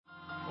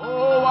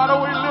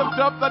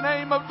lift up the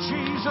name of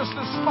Jesus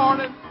this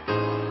morning.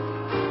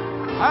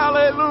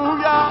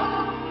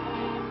 Hallelujah.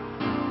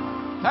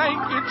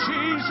 Thank you,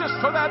 Jesus,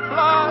 for that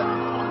blood.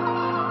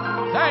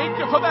 Thank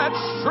you for that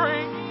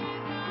strength.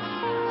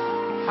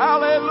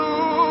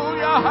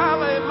 Hallelujah,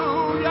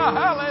 hallelujah,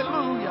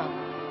 hallelujah.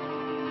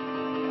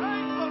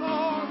 Thank the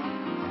Lord.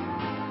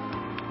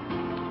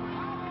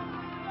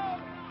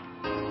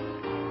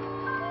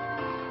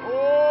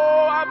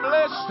 Oh, I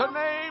bless the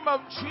name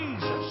of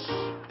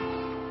Jesus.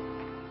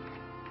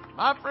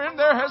 My friend,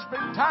 there has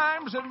been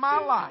times in my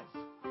life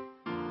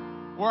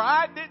where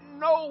I didn't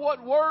know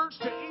what words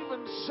to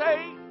even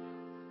say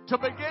to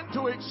begin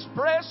to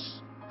express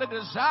the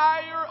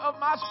desire of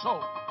my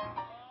soul.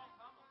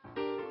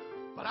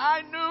 But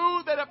I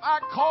knew that if I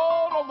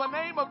called on the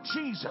name of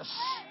Jesus,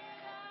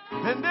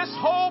 then this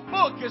whole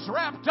book is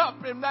wrapped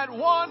up in that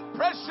one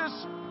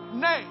precious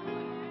name.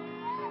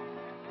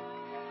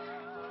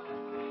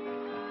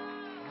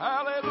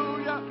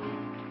 Hallelujah.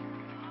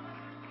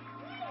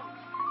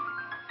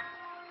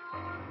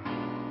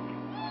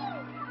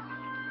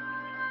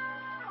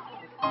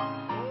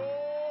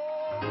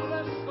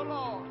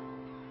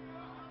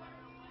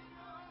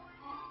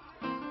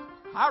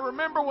 I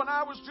remember when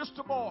I was just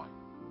a boy,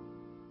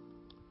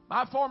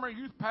 my former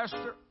youth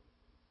pastor,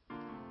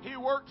 he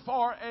worked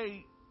for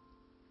a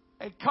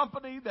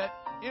company that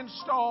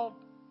installed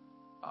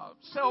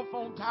cell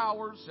phone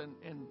towers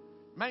and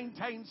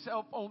maintained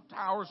cell phone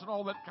towers and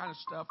all that kind of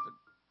stuff.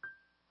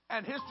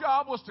 And his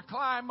job was to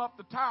climb up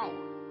the tower,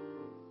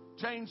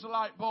 change the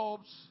light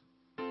bulbs,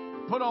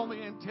 put on the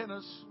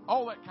antennas,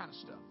 all that kind of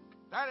stuff.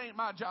 That ain't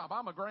my job.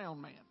 I'm a ground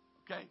man,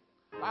 okay?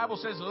 The Bible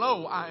says,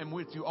 lo, I am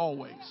with you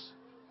always.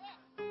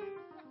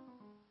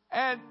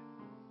 And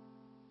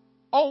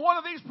on one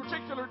of these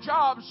particular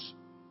jobs,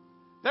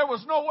 there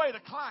was no way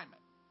to climb it.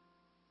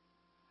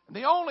 And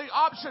the only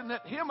option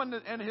that him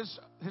and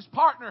his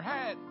partner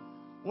had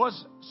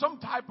was some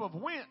type of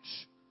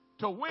winch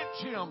to winch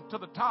him to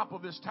the top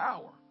of this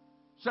tower,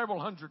 several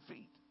hundred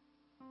feet.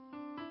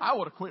 I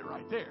would have quit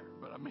right there,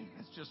 but I mean,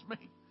 it's just me.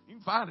 You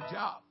can find a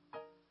job.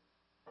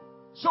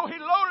 So he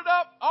loaded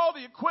up all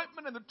the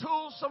equipment and the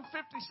tools, some 50,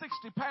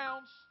 60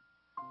 pounds,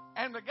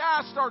 and the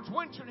guy starts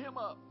winching him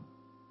up.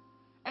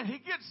 And he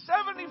gets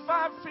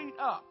 75 feet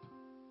up,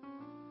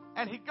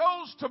 and he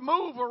goes to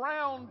move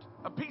around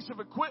a piece of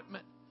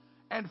equipment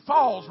and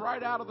falls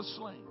right out of the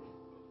sling.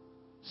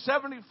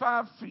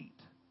 75 feet.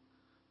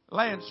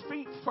 Lands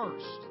feet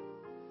first.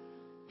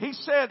 He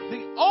said,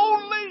 the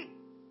only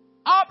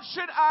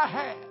option I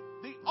had,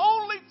 the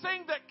only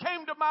thing that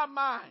came to my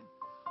mind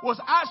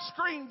was I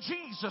screamed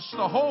Jesus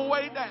the whole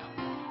way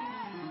down.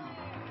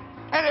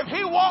 And if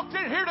he walked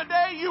in here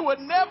today, you would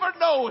never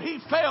know he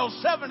fell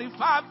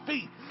 75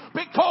 feet.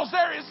 Because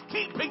there is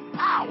keeping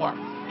power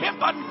in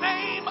the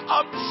name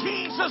of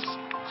Jesus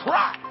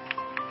Christ.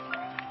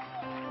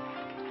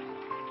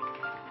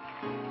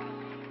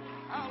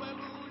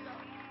 Hallelujah.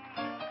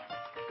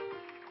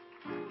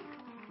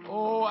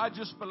 Oh, I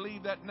just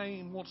believe that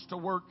name wants to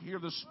work here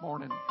this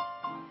morning.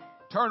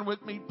 Turn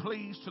with me,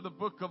 please, to the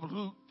book of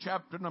Luke,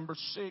 chapter number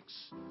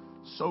 6.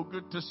 So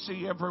good to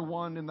see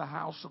everyone in the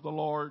house of the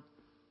Lord,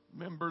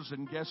 members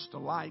and guests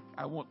alike.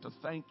 I want to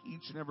thank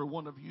each and every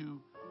one of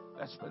you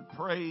that's been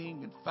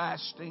praying and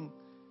fasting.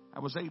 I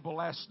was able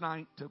last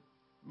night to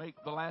make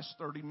the last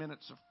 30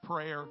 minutes of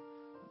prayer.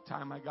 The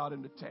time I got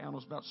into town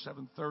was about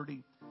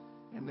 7:30.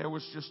 And there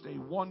was just a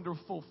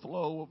wonderful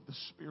flow of the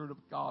Spirit of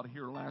God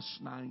here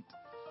last night.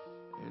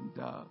 And,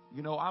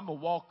 I'm a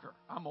walker.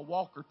 I'm a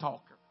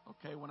walker-talker.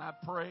 Okay, when I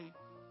pray,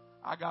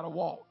 I got to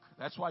walk.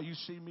 That's why you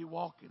see me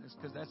walking. It's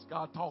because that's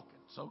God talking.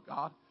 So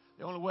God,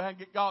 the only way I can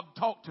get God to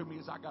talk to me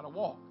is I got to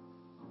walk.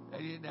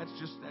 And that's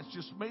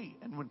just me.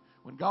 And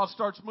when God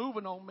starts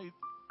moving on me,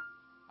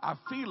 I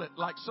feel it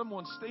like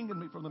someone stinging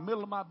me from the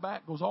middle of my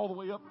back, goes all the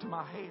way up to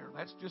my hair.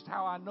 That's just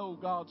how I know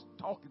God's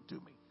talking to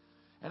me.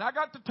 And I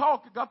got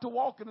to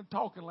walking and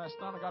talking last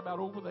night. I got about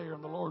over there,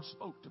 and the Lord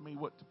spoke to me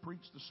what to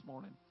preach this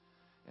morning.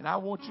 And I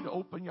want you to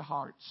open your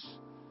hearts,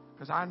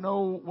 because I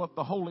know what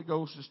the Holy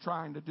Ghost is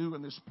trying to do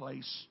in this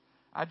place.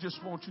 I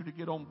just want you to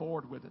get on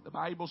board with it. The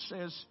Bible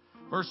says,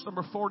 verse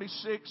number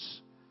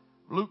 46,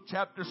 Luke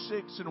chapter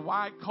 6, and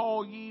why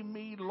call ye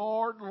me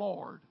Lord,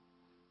 Lord,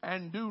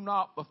 and do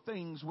not the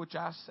things which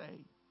I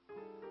say?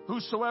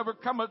 Whosoever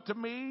cometh to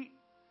me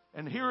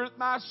and heareth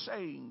my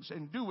sayings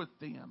and doeth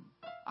them,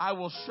 I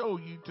will show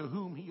you to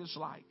whom he is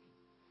like.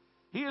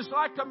 He is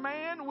like a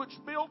man which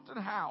built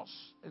an house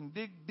and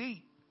digged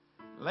deep,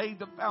 laid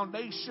the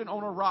foundation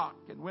on a rock.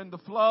 And when the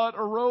flood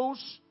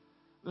arose,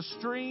 the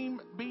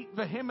stream beat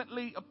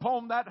vehemently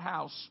upon that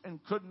house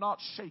and could not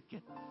shake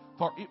it,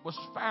 for it was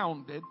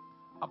founded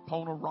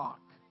upon a rock.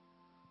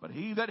 But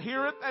he that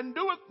heareth and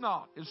doeth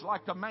not is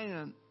like a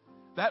man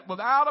that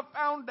without a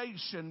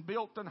foundation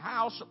built an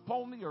house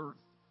upon the earth,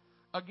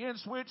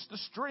 against which the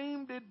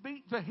stream did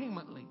beat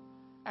vehemently,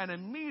 and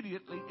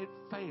immediately it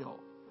fell,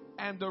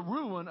 and the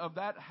ruin of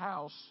that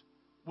house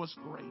was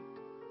great.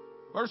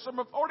 Verse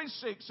number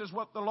 46 is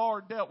what the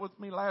Lord dealt with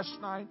me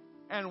last night.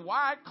 And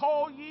why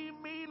call ye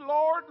me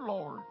Lord,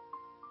 Lord,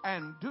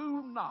 and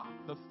do not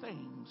the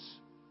things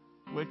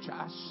which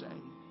I say.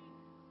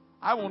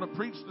 I want to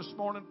preach this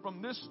morning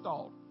from this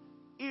thought.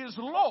 Is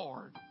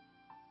Lord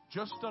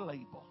just a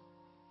label?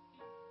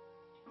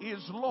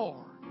 Is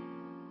Lord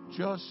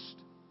just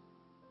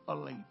a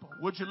label?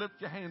 Would you lift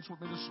your hands with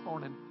me this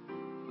morning?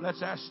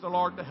 Let's ask the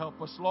Lord to help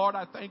us. Lord,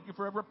 I thank you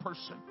for every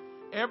person.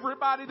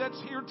 Everybody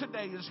that's here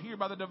today is here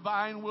by the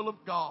divine will of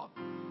God.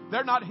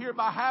 They're not here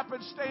by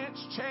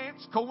happenstance,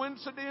 chance,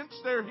 coincidence.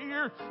 They're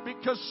here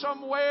because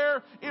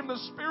somewhere in the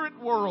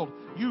spirit world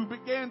you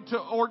began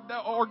to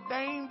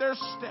ordain their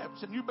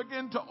steps and you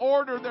began to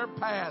order their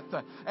path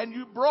and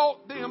you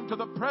brought them to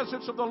the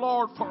presence of the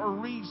Lord for a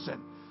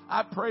reason.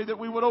 I pray that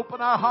we would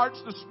open our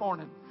hearts this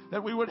morning,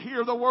 that we would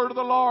hear the word of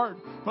the Lord.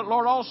 But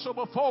Lord, also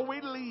before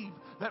we leave,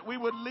 that we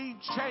would leave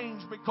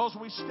changed because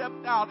we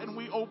stepped out and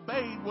we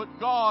obeyed what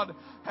God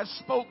has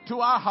spoke to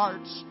our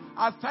hearts.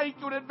 I thank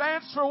you in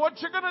advance for what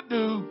you're going to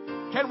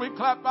do. Can we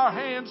clap our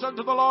hands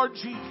unto the Lord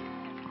Jesus?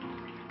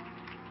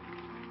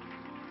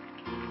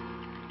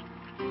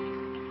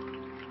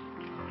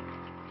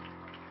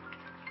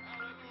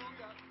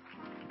 Hallelujah.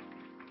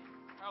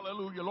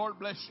 Hallelujah. Lord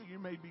bless you. You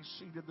may be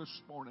seated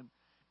this morning.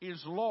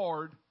 Is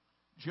Lord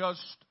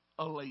just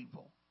a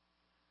label?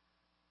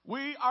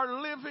 We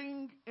are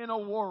living in a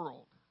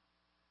world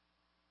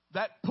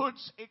that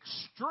puts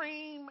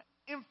extreme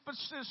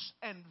emphasis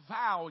and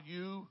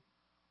value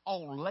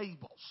on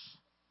labels.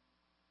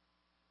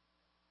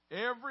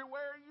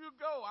 Everywhere you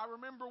go, I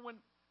remember when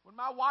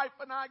my wife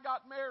and I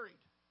got married.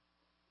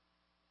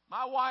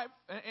 My wife,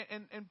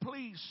 and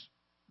please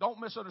don't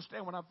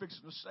misunderstand what I'm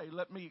fixing to say.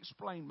 Let me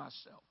explain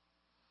myself.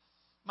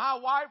 My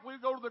wife, we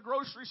go to the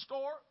grocery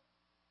store,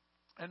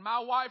 and my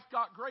wife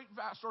got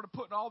started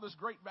putting all this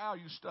great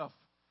value stuff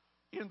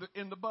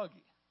in the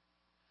buggy.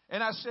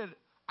 And I said,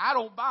 I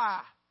don't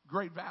buy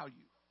great value.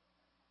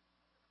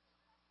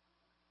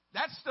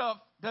 That stuff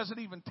doesn't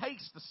even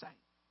taste the same.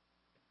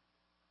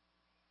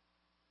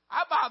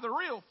 I buy the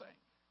real thing.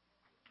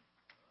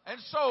 And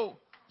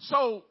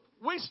so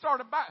we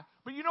started buying.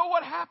 But you know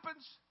what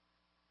happens?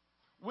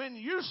 When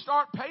you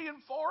start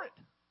paying for it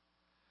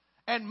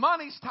and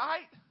money's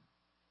tight,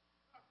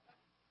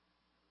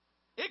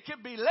 it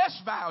can be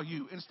less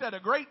value instead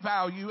of great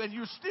value, and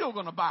you're still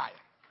going to buy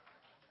it.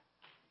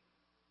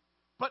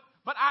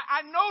 But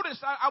I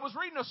noticed, I was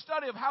reading a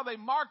study of how they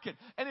market,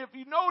 and if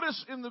you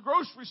notice in the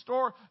grocery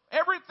store,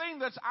 everything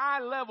that's eye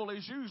level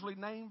is usually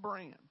name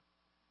brand.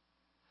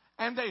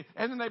 And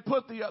then they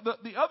put the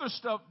other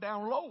stuff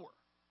down lower.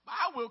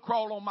 I will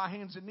crawl on my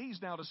hands and knees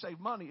now to save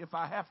money if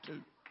I have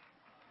to.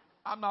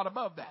 I'm not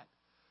above that.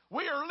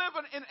 We are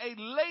living in a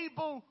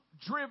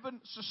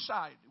label-driven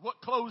society.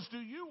 What clothes do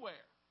you wear?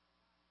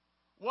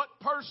 What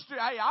purse do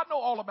hey, I know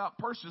all about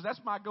purses. That's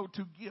my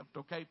go-to gift,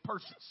 okay?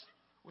 Purses.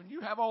 When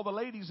you have all the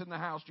ladies in the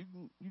house, you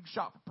can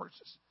shop for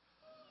purses.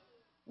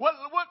 What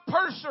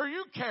purse are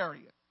you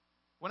carrying?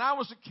 When I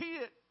was a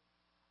kid,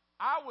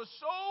 I was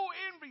so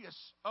envious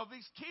of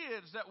these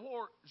kids that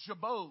wore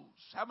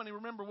jabots. How many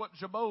remember what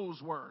jabots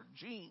were?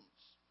 Jeans.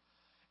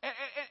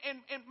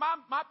 And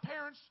my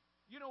parents,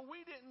 you know,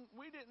 we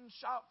didn't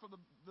shop for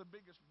the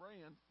biggest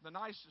brand, the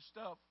nicest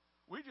stuff.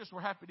 We just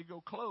were happy to go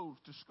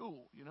clothed to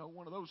school, you know,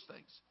 one of those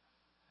things.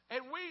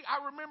 And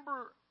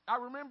I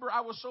remember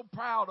I was so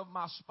proud of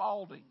my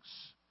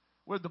Spaldings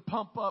with the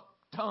pump up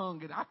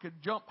tongue, and I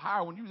could jump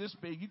higher. When you're this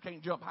big, you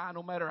can't jump high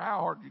no matter how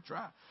hard you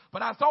try.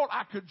 But I thought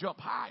I could jump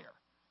higher.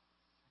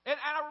 And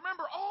I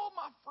remember all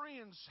my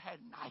friends had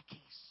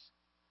Nikes.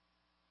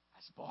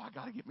 I said, boy, I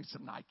got to get me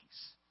some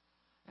Nikes.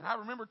 And I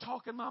remember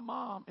talking my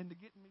mom into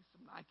getting me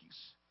some Nikes.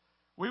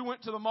 We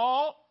went to the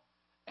mall,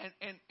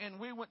 and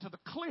we went to the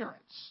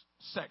clearance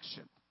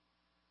section.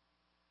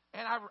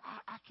 And I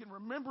can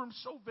remember them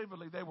so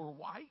vividly. They were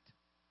white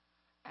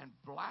and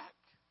black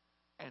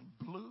and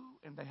blue,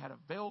 and they had a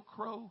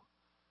Velcro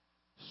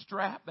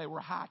strap. They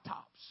were high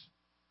tops.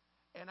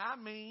 And I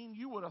mean,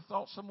 you would have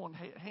thought someone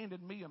had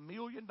handed me $1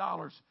 million.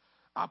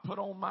 I put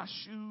on my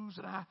shoes,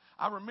 and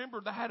I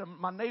remember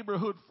my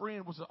neighborhood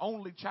friend was the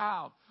only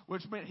child,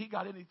 which meant he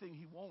got anything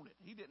he wanted.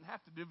 He didn't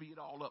have to divvy it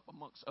all up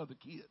amongst other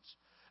kids.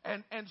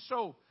 And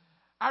so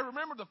I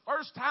remember the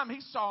first time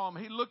he saw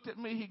them, he looked at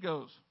me, he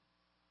goes,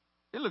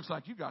 it looks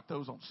like you got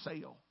those on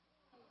sale.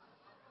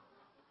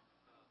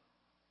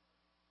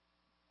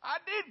 I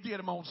did get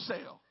them on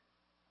sale.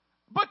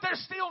 But they're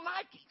still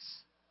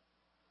Nikes.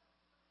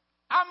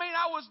 I mean,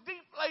 I was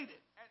deflated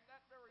at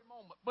that very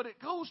moment. But it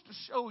goes to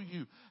show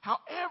you how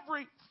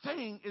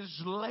everything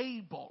is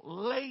label.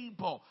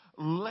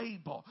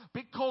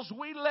 Because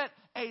we let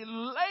a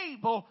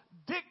label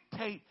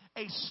dictate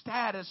a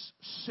status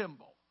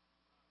symbol.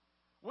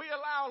 We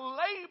allow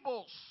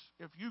labels.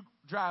 If you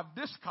drive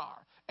this car,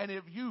 and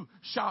if you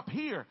shop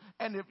here,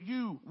 and if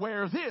you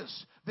wear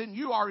this, then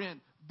you are in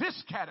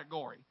this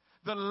category.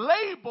 The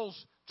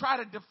labels try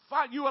to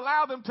define, you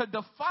allow them to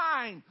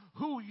define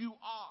who you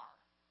are.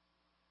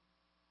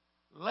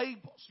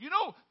 labels. You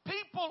know,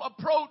 people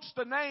approach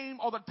the name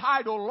or the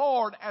title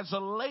Lord as a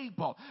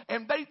label.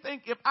 And they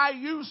think if I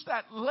use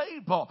that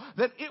label,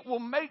 that it will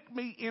make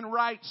me in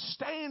right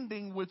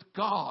standing with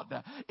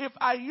God. If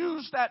I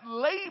use that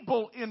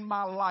label in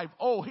my life,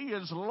 oh, He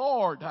is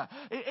Lord.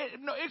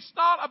 It's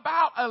not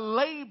about a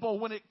label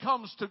when it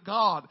comes to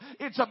God.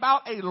 It's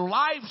about a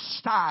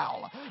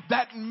lifestyle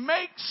that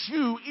makes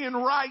you in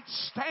right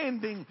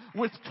standing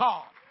with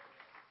God.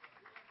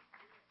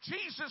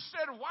 Jesus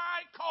said,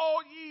 why call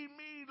ye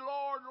me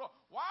Lord, Lord?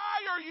 Why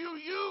are you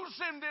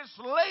using this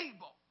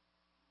label?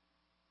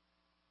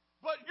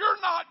 But you're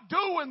not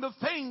doing the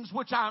things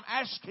which I'm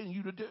asking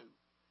you to do.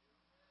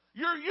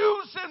 You're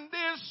using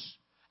this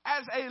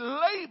as a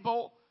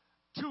label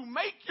to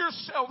make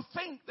yourself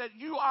think that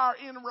you are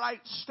in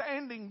right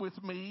standing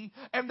with me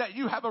and that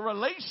you have a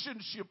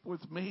relationship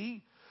with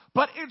me,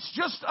 but it's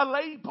just a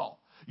label.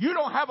 You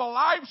don't have a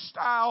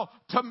lifestyle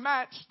to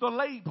match the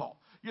label.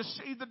 You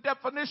see, the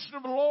definition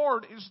of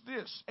Lord is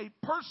this: a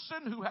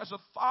person who has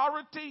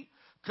authority,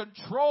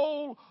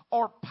 control,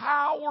 or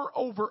power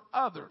over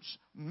others.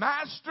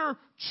 Master,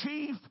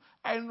 chief,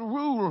 and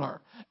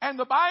ruler. And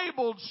the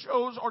Bible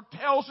shows or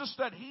tells us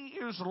that He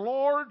is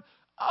Lord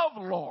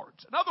of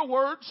lords. In other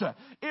words,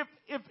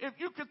 if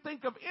you could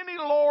think of any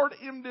Lord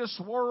in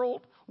this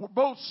world,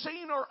 both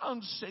seen or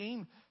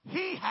unseen,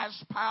 He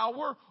has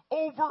power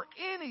over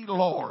any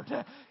Lord.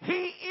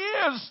 He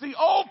is the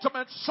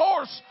ultimate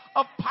source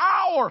of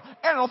power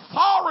and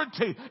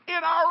authority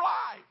in our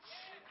lives.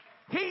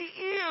 He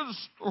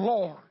is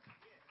Lord.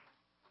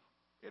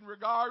 In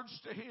regards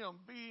to Him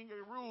being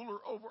a ruler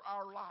over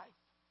our life,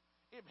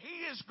 if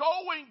He is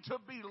going to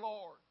be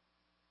Lord,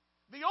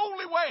 the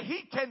only way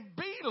He can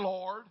be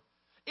Lord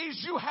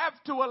is you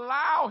have to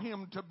allow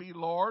Him to be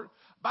Lord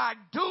by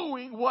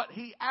doing what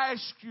He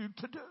asks you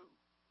to do.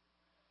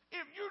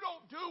 If you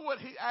don't do what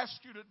He asks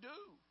you to do,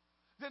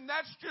 then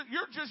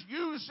you're just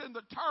using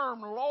the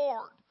term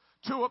Lord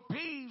to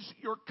appease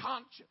your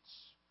conscience.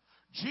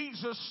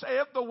 Jesus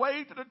said the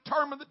way to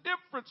determine the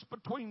difference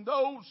between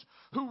those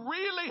who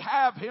really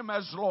have Him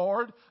as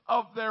Lord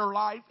of their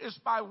life is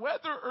by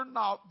whether or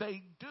not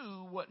they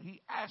do what He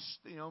asks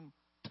them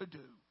to do.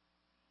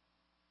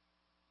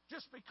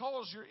 Just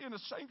because you're in a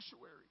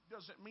sanctuary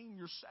doesn't mean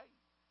you're saved.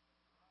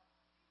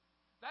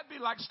 That'd be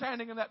like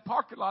standing in that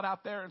parking lot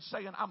out there and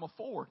saying, I'm a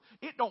Ford.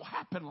 It don't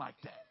happen like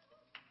that.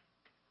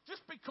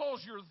 Just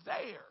because you're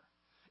there,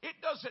 it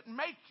doesn't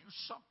make you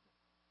something.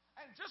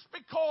 And just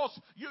because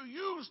you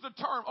use the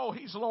term, oh,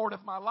 He's Lord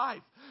of my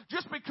life,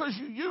 just because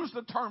you use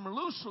the term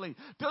loosely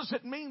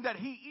doesn't mean that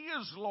He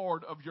is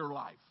Lord of your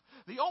life.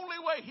 The only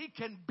way He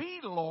can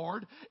be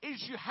Lord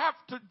is you have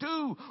to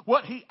do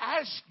what He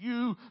asks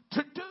you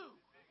to do.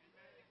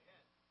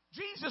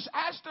 Jesus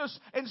asked us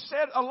and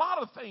said a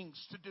lot of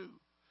things to do.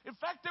 In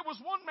fact, there was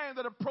one man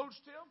that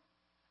approached Him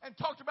and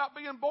talked about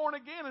being born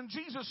again, and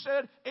Jesus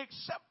said,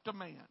 except a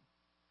man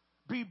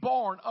be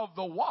born of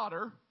the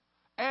water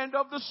and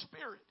of the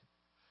Spirit,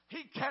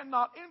 he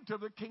cannot enter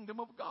the kingdom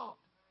of God.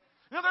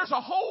 Now, there's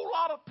a whole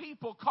lot of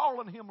people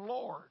calling Him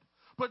Lord,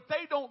 but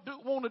they don't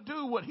want to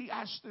do what He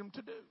asked them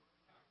to do.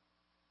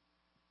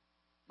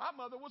 My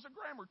mother was a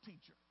grammar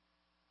teacher,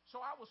 so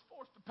I was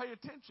forced to pay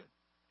attention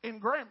in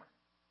grammar.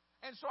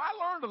 And so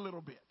I learned a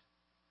little bit.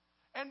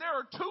 And there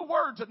are two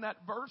words in that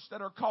verse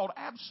that are called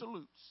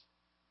absolutes.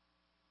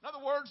 In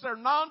other words, they're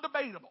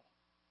non-debatable.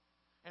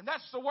 And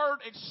that's the word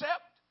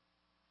except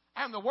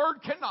and the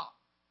word cannot.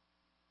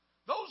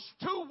 Those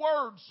two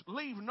words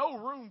leave no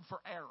room for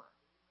error.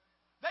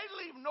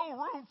 They leave no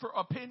room for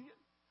opinion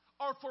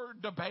or for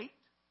debate.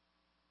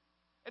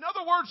 In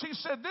other words, He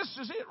said, this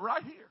is it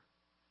right here.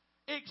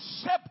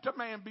 Except a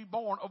man be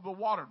born of the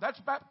water. That's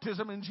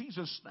baptism in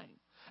Jesus' name.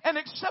 And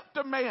except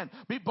a man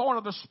be born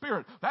of the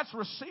Spirit. That's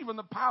receiving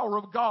the power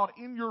of God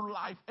in your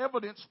life.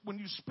 Evidence when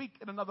you speak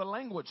in another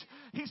language.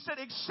 He said,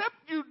 except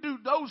you do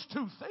those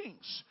two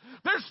things,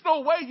 there's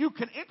no way you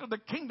can enter the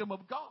kingdom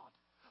of God.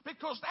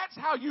 Because that's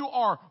how you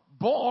are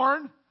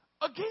born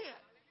again.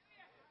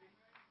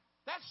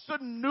 That's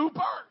the new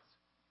birth.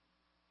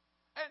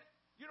 And,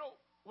 you know,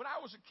 when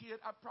I was a kid,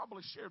 I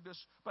probably shared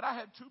this, but I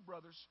had two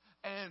brothers.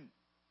 And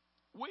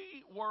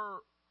we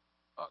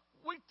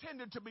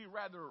tended to be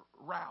rather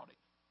rowdy.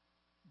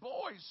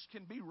 Boys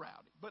can be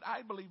rowdy, but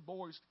I believe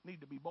boys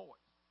need to be boys.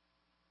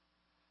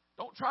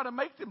 Don't try to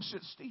make them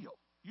sit still.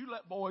 You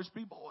let boys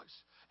be boys.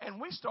 And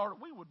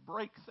we would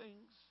break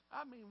things.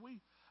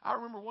 I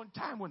remember one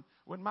time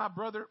when my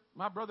brother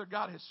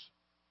got his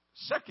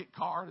second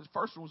car. His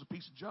first one was a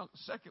piece of junk. The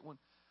second one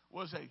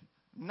was a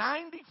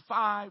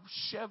 95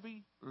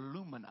 Chevy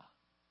Lumina.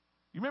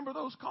 You remember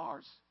those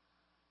cars?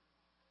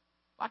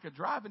 Like a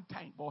driving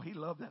tank. Boy, he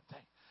loved that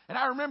thing. And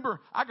I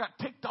remember I got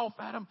ticked off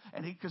at him,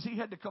 and because he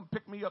had to come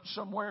pick me up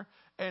somewhere,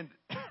 and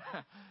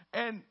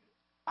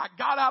I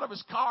got out of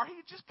his car. He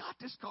had just got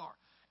this car,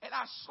 and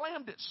I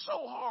slammed it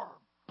so hard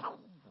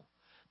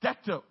that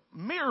the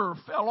mirror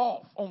fell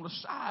off on the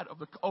side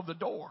of the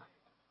door.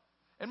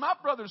 And my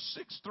brother's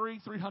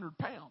 6'3", 300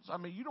 pounds. I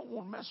mean, you don't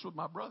want to mess with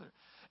my brother.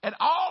 And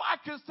all I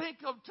could think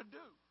of to do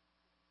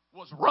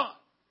was run.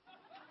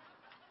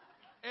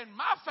 And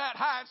my fat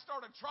hide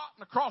started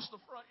trotting across the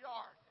front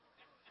yard.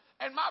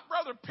 And my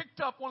brother picked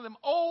up one of them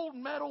old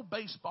metal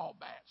baseball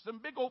bats, them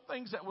big old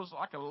things that was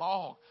like a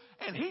log.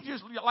 And he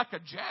just, like a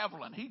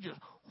javelin, he just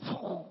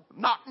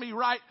knocked me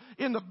right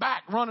in the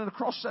back running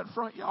across that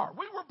front yard.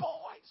 We were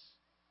boys.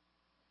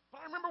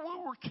 But I remember when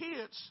we were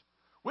kids,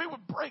 we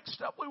would break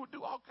stuff. We would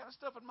do all kind of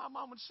stuff. And my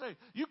mom would say,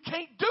 you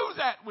can't do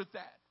that with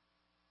that.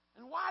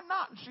 And why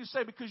not? And she'd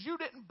say, because you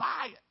didn't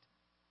buy it.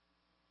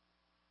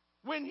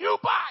 When you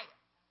buy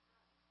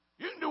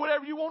it, you can do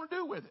whatever you want to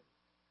do with it.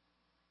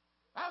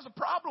 That's a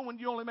problem when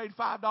you only made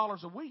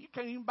 $5 a week. You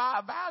can't even buy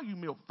a value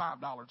meal for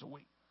 $5 a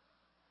week.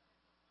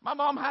 My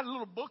mom had a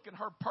little book in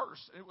her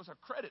purse. It was a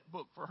credit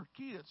book for her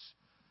kids.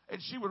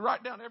 And she would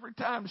write down every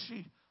time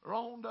she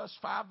loaned us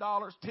 $5,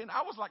 $10.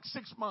 I was like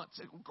 6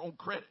 months on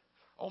credit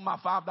on my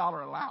 $5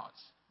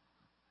 allowance.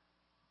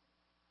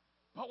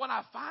 But when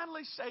I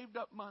finally saved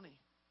up money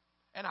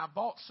and I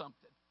bought something,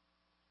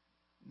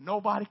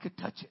 nobody could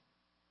touch it.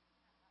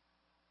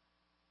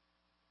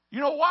 You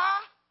know why?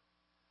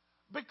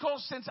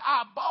 Because since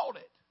I bought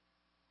it,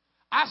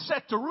 I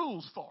set the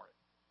rules for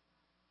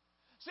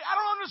it. See, I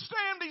don't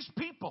understand these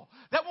people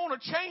that want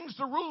to change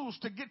the rules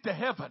to get to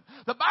heaven.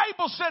 The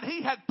Bible said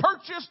he had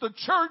purchased the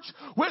church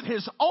with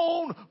his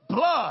own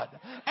blood.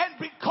 And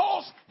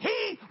because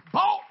he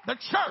bought the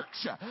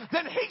church,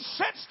 then he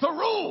sets the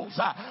rules.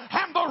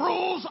 And the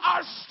rules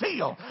are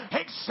still,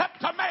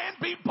 except a man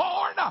be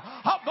born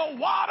of the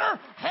water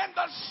and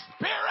the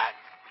Spirit,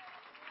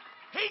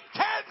 he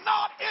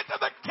cannot enter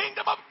the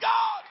kingdom of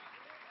God.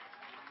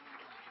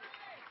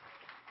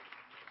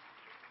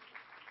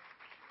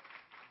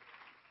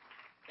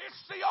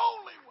 It's the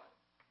only way.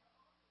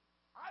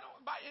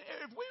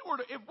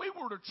 If we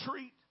were to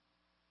treat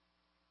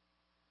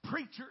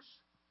preachers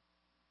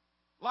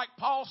like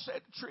Paul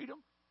said to treat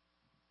them,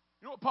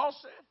 you know what Paul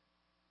said?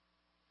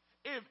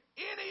 If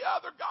any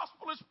other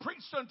gospel is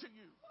preached unto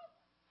you,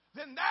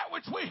 then that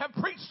which we have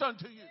preached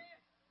unto you,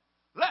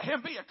 let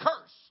him be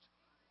accursed.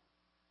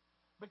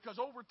 Because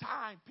over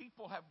time,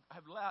 people have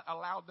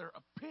allowed their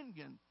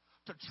opinion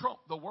to trump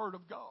the Word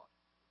of God.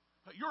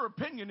 But your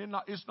opinion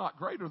is not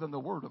greater than the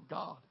Word of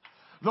God.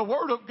 The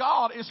Word of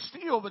God is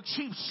still the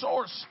chief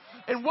source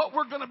in what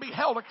we're going to be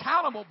held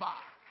accountable by.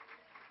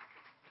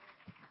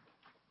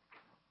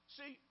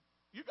 See,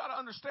 you got to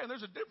understand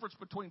there's a difference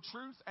between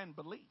truth and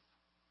belief.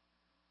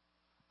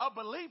 A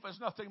belief is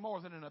nothing more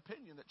than an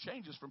opinion that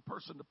changes from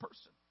person to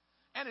person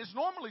and is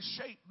normally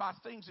shaped by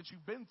things that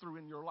you've been through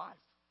in your life.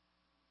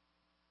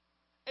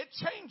 It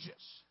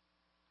changes.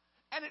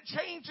 And it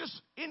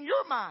changes in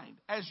your mind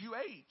as you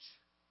age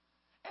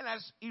and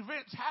as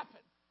events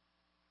happen.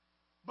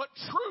 But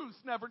truth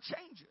never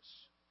changes.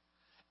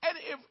 And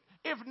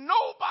if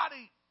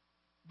nobody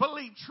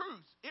believed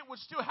truth, it would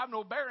still have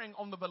no bearing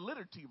on the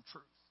validity of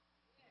truth.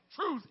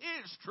 Truth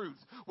is truth.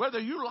 Whether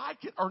you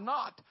like it or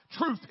not,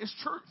 truth is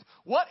truth.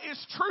 What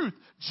is truth?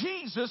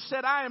 Jesus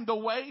said, I am the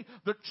way,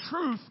 the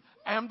truth,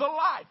 and the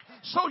life.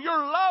 So your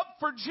love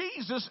for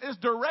Jesus is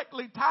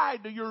directly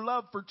tied to your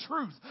love for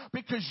truth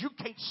because you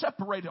can't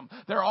separate them.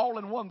 They're all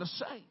in one the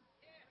same.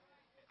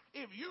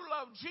 If you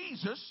love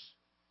Jesus,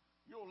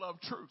 you'll love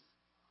truth.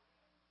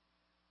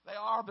 They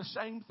are the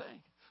same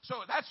thing. So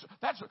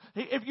that's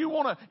if you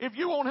want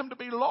him to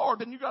be Lord,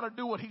 then you got to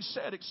do what he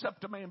said,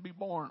 except a man be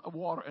born of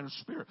water and of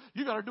spirit.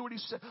 You got to do what he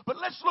said. But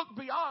let's look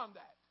beyond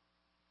that.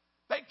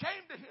 They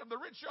came to him, the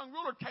rich young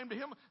ruler came to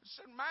him and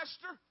said,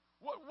 Master,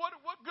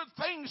 what good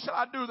things shall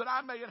I do that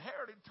I may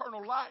inherit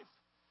eternal life?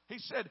 He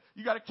said,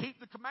 you got to keep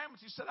the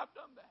commandments. He said, I've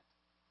done that.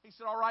 He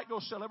said, all right, go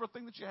sell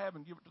everything that you have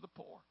and give it to the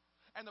poor.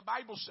 And the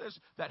Bible says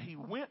that he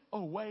went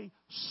away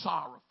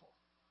sorrowful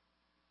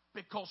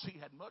because he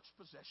had much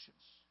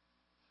possessions.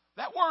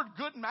 That word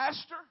good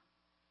master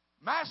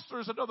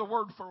is another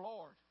word for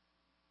Lord.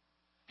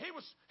 He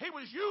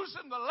was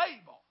using the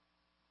label,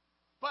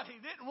 but he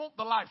didn't want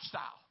the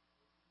lifestyle.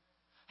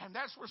 And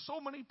that's where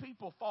so many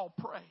people fall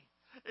prey,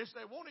 is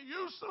they want to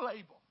use the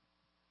label,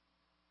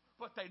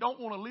 but they don't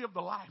want to live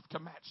the life to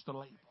match the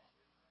label.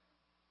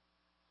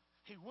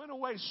 He went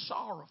away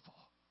sorrowful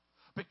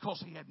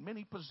because he had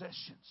many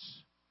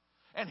possessions.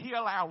 And he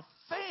allowed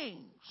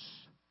things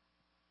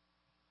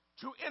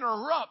to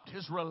interrupt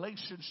his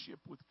relationship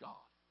with God.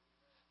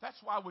 That's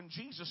why when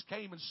Jesus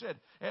came and said,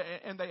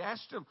 and they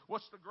asked him,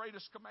 what's the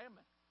greatest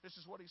commandment? This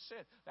is what he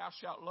said. Thou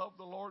shalt love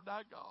the Lord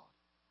thy God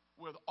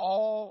with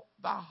all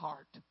thy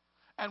heart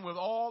and with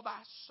all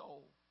thy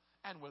soul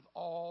and with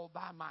all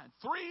thy mind.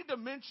 3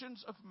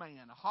 dimensions of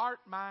man, heart,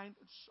 mind,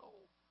 and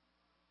soul.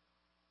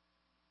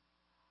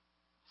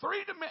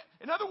 3 dimensions.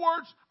 In other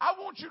words, I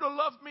want you to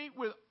love me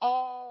with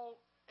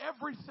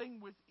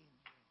everything within you.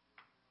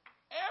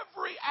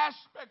 Every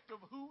aspect of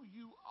who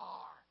you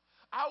are.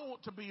 I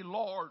want to be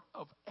Lord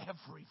of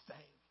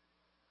everything.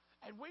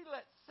 And we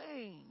let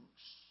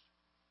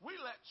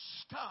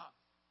stuff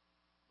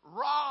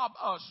rob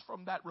us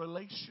from that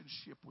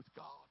relationship with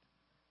God.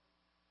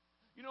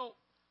 You know,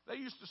 they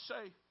used to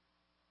say,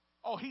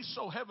 oh, he's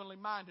so heavenly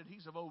minded,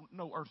 he's of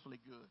no earthly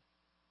good.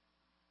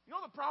 You know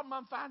the problem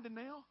I'm finding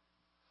now?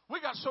 We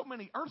got so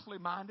many earthly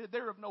minded,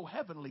 they're of no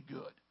heavenly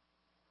good.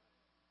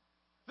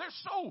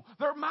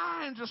 Their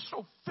minds are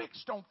so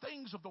fixed on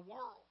things of the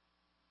world,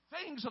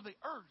 things of the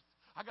earth.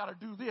 I got to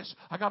do this.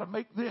 I got to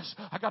make this.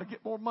 I got to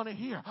get more money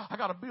here. I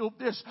got to build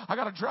this. I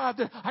got to drive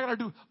this. I got to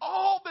do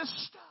all this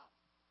stuff.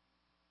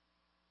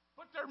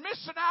 But they're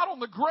missing out on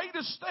the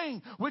greatest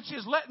thing, which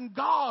is letting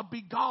God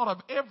be God of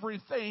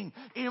everything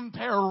in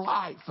their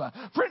life.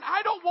 Friend,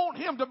 I don't want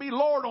Him to be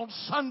Lord on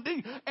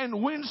Sunday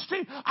and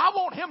Wednesday. I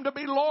want Him to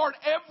be Lord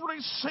every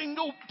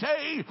single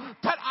day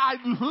that I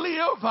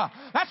live.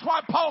 That's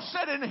why Paul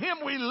said, in Him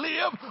we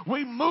live,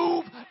 we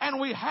move, and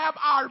we have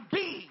our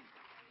being.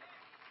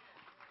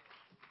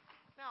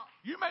 Now,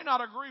 you may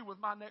not agree with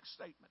my next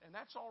statement, and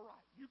that's all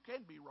right. You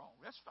can be wrong.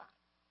 That's fine.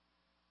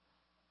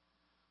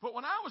 But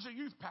when I was a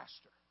youth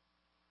pastor,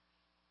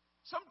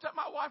 sometimes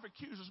my wife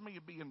accuses me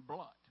of being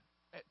blunt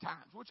at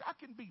times, which I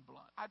can be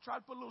blunt. I try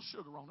to put a little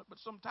sugar on it, but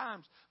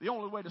sometimes the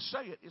only way to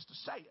say it is to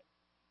say it.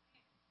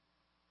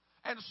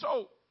 And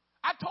so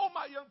I told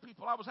my young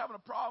people I was having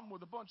a problem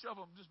with a bunch of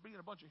them just being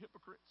a bunch of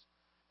hypocrites.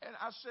 And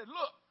I said,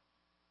 look,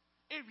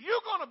 if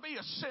you're going to be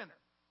a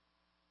sinner,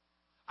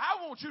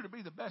 I want you to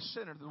be the best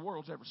sinner the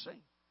world's ever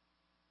seen.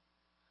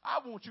 I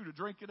want you to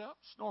drink it up,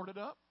 snort it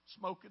up,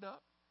 smoke it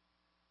up.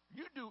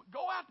 You do. Go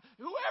out.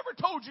 Whoever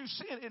told you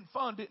sin in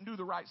fun didn't do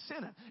the right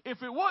sinning.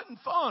 If it wasn't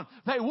fun,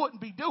 they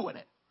wouldn't be doing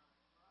it.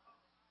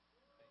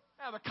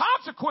 Now, the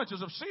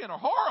consequences of sin are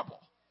horrible.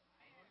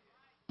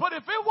 But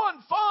if it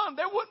wasn't fun,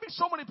 there wouldn't be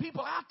so many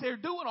people out there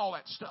doing all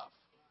that stuff.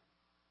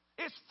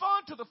 It's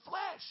fun to the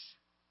flesh.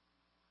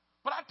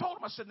 But I told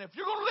them, I said, if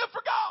you're going to live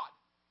for God,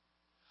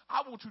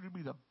 I want you to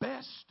be the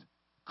best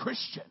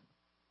Christian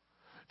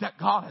that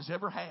God has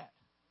ever had.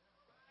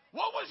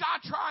 What was I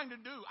trying to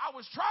do? I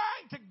was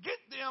trying to get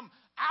them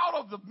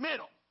out of the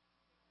middle,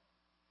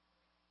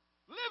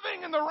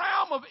 living in the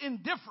realm of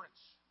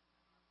indifference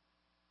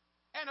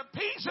and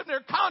appeasing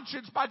their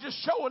conscience by just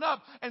showing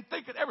up and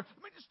thinking Let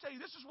me just tell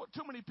you, this is what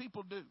too many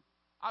people do.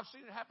 I've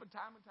seen it happen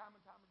time and time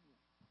and time again.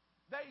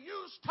 They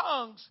use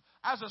tongues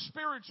as a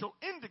spiritual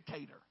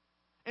indicator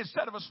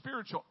instead of a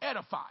spiritual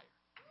edifier.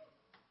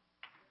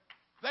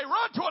 They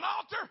run to an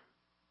altar.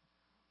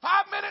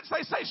 5 minutes,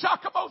 they say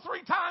Shakamo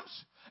 3 times,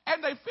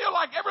 and they feel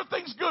like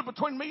everything's good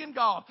between me and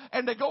God.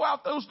 And they go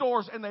out those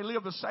doors and they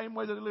live the same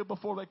way that they lived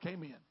before they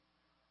came in.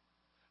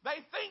 They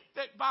think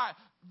that by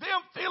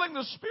them feeling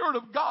the Spirit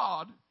of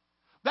God,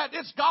 that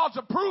it's God's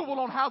approval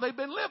on how they've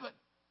been living.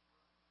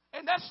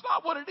 And that's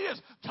not what it is.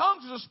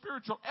 Tongues is a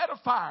spiritual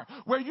edifier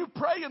where you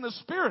pray in the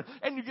Spirit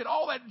and you get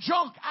all that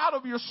junk out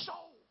of your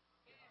soul.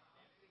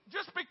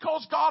 Just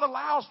because God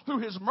allows through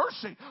His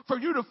mercy for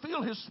you to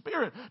feel His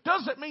Spirit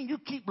doesn't mean you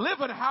keep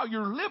living how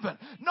you're living.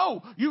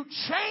 No, you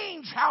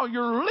change how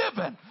you're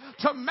living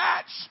to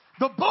match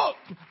the book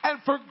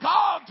and for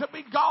God to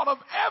be God of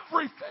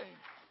everything.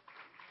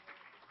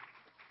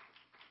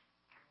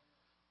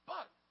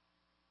 But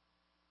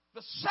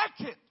the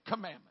second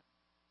commandment,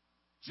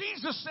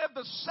 Jesus said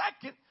the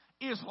second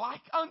is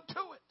like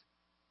unto it.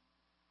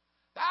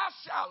 Thou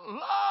shalt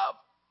love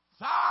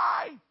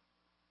thy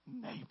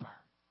neighbor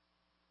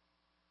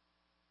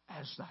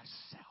as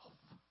thyself.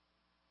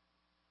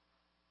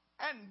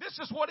 And this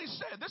is what He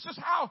said. This is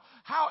how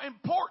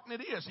important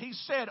it is. He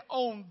said,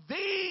 on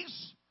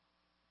these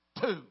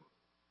 2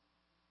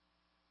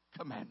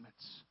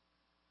 commandments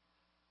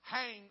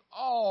hang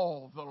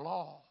all the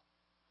law.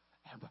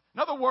 In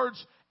other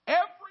words,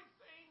 everything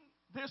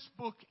this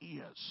book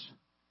is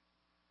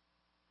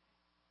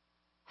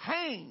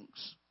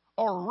hangs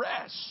or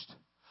rests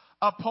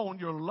upon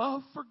your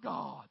love for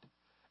God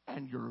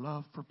and your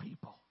love for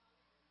people.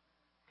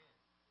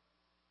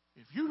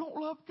 If you don't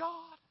love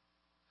God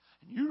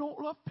and you don't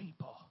love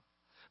people,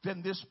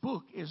 then this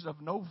book is of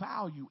no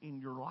value in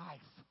your life,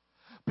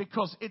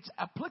 because its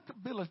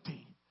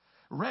applicability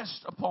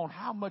rests upon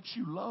how much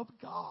you love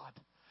God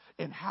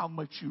and how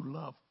much you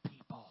love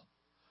people.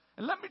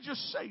 And let me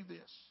just say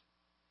this.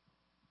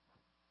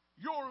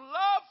 Your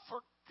love for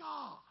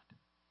God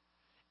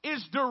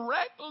is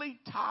directly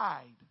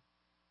tied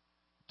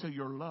to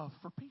your love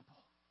for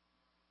people.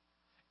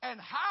 And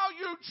how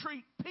you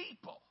treat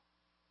people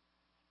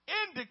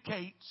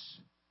indicates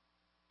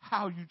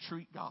how you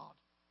treat God.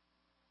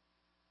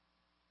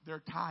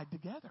 They're tied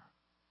together.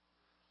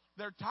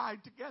 They're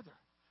tied together.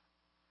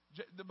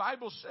 The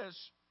Bible says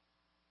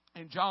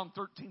in John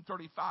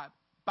 13:35,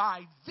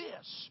 by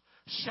this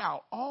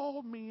shall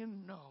all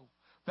men know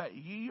that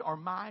ye are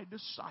my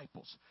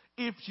disciples,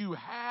 if you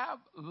have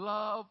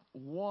love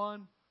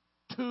one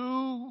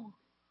to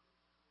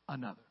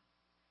another.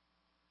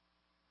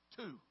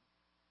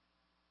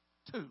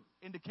 Two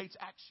indicates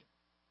action.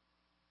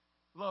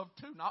 Love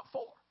 2, not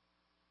 4.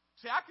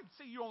 See, I could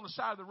see you on the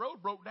side of the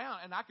road broke down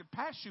and I could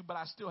pass you, but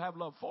I still have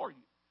love for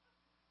you.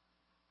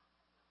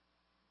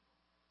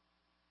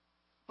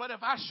 But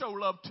if I show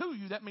love to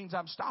you, that means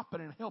I'm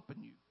stopping and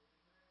helping you.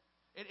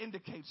 It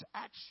indicates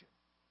action.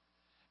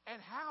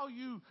 And how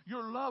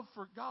your love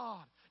for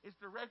God is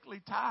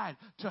directly tied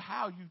to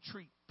how you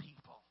treat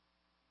people.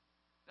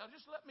 Now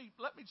just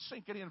let me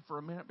sink it in for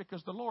a minute,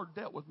 because the Lord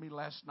dealt with me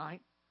last night.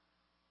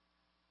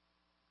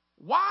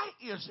 Why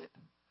is it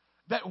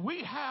that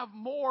we have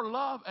more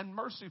love and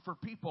mercy for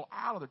people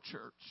out of the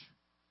church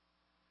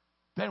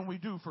than we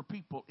do for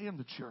people in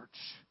the church?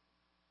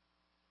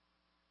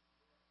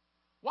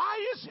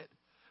 Why is it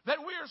that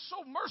we are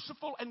so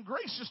merciful and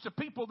gracious to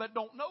people that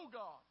don't know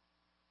God?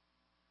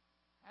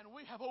 And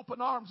we have open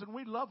arms and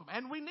we love them,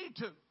 and we need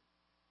to.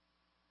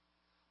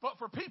 But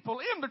for people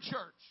in the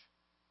church,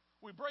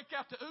 we break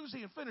out the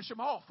Uzi and finish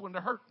them off when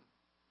they're hurting.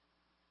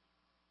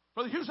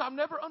 Brother Hughes, I've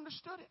never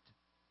understood it.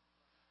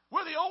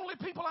 We're the only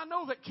people I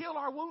know that kill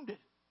our wounded.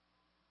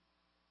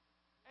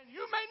 And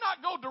you may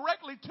not go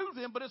directly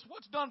to them, but it's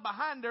what's done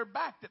behind their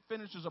back that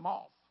finishes them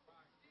off.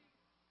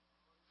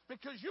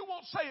 Because you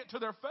won't say it to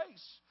their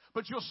face,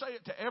 but you'll say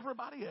it to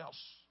everybody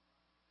else,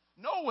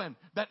 knowing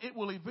that it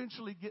will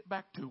eventually get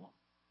back to them.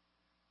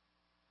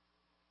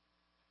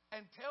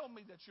 And tell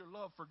me that your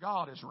love for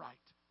God is right.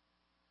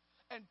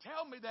 And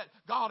tell me that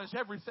God is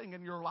everything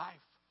in your life.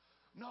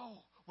 No,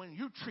 when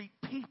you treat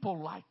people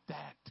like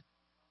that,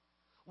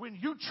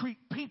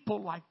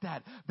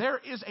 there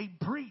is a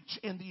breach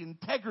in the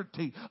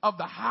integrity of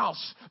the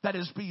house that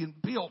is being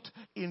built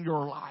in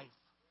your life.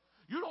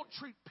 You don't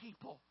treat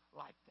people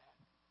like that.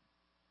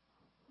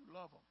 You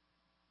love them.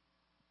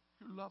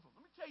 You love them.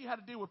 Let me tell you how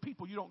to deal with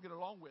people you don't get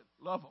along with.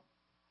 Love them.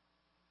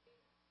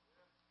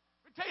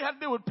 Let me tell you how to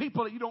deal with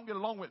people that you don't get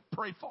along with.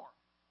 Pray for them.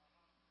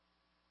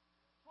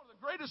 One of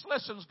the greatest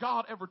lessons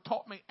God ever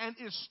taught me, and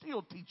is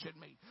still teaching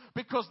me,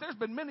 because there's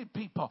been many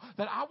people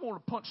that I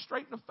want to punch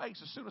straight in the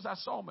face as soon as I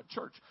saw them at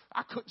church.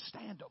 I couldn't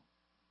stand them.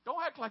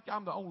 Don't act like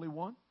I'm the only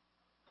one.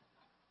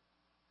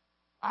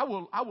 I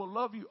will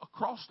love you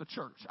across the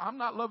church. I'm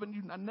not loving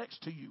you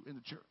next to you in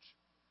the church,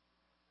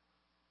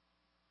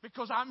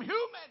 because I'm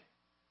human.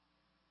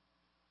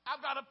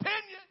 I've got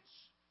opinions.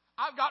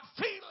 I've got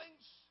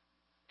feelings.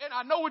 And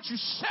I know what you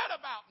said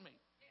about me.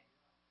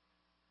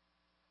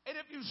 And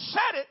if you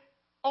said it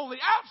on the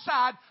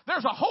outside,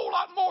 there's a whole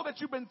lot more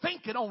that you've been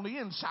thinking on the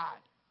inside.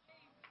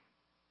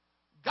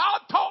 God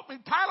taught me,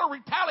 Tyler,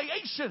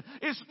 retaliation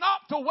is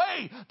not the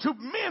way to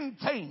mend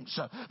things.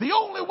 The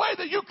only way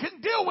that you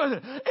can deal with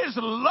it is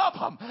love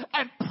them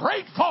and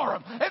pray for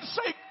them and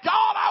say,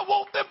 God, I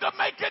want them to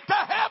make it to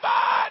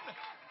heaven.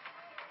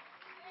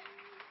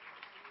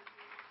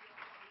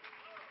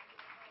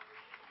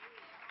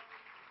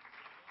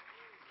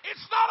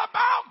 It's not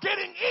about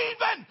getting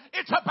even.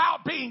 It's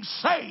about being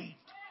saved.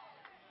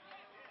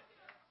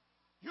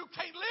 You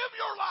can't live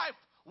your life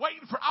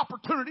waiting for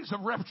opportunities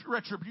of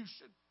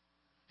retribution.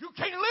 You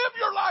can't live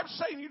your life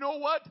saying, you know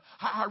what?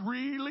 I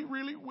really,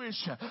 really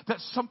wish that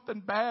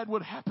something bad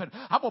would happen.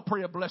 I'm going to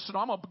pray a blessing.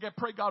 I'm going to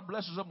pray God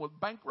blesses them with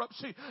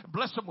bankruptcy,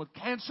 bless them with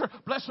cancer,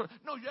 bless them.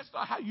 No, that's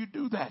not how you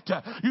do that.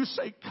 You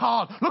say,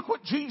 God, look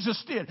what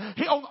Jesus did.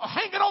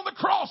 Hanging on the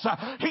cross,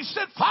 he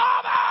said,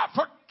 Father,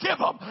 forgive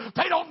them.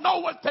 They don't know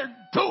what they're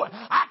doing.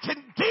 I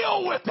can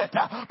deal with it,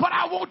 but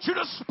I want you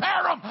to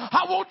spare them.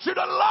 I want you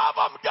to love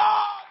them,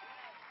 God.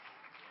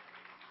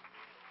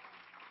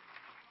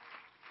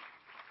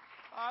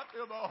 I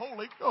feel the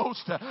Holy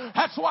Ghost.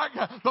 That's why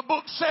the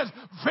book says,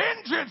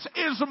 vengeance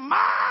is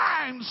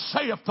mine,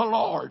 saith the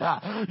Lord.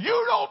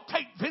 You don't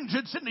take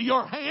vengeance into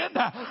your hand.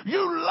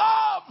 You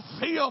love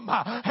them,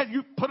 and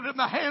you put it in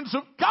the hands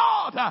of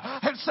God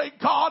and say,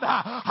 God,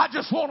 I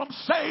just want them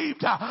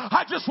saved.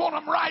 I just want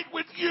them right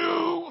with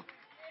you.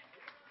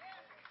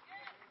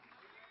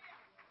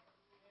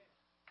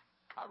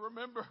 I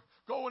remember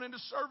going into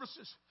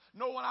services,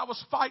 knowing I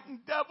was fighting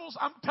devils.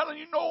 I'm telling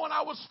you, knowing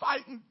I was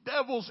fighting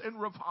devils in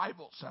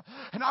revivals.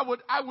 And I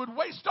would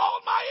waste all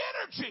my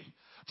energy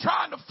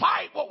trying to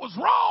fight what was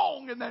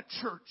wrong in that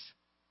church.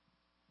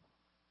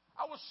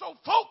 I was so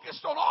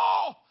focused on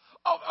all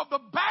of the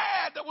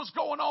bad that was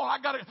going on.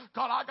 I got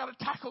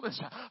to tackle this.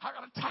 I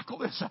got to tackle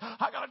this.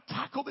 I got to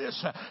tackle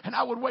this. And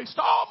I would waste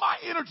all my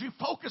energy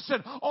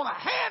focusing on a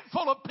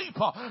handful of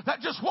people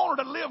that just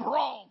wanted to live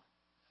wrong.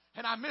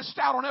 And I missed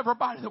out on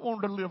everybody that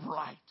wanted to live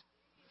right.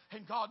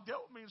 And God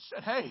dealt with me and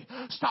said, hey,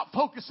 stop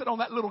focusing on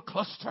that little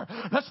cluster.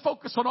 Let's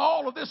focus on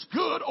all of this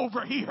good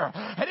over here.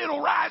 And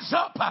it'll rise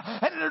up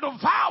and it'll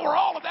devour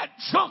all of that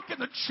junk in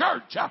the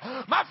church.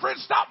 My friend,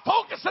 stop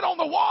focusing on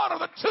the one or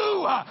the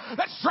two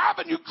that's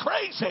driving you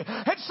crazy.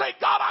 And say,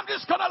 God, I'm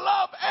just going to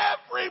love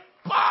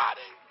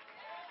everybody.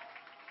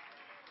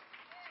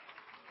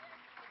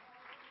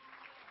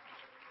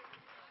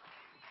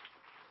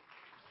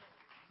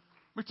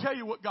 Let me tell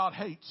you what God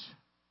hates.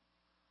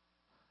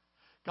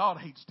 God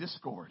hates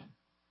discord.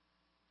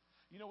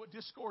 You know what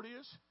discord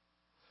is?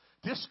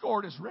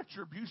 Discord is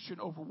retribution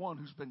over one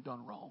who's been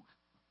done wrong.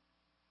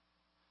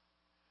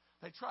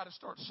 They try to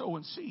start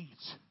sowing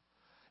seeds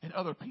in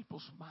other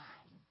people's mind.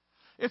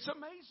 It's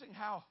amazing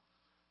how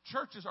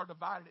churches are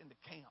divided into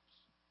camps.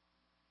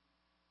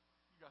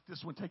 You got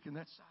this one taking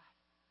that side,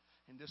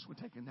 and this one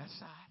taking that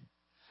side.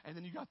 And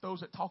then you got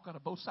those that talk out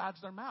of both sides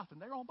of their mouth, and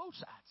they're on both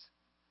sides.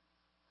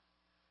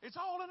 It's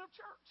all in a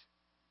church.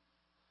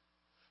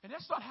 And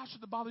that's not how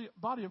the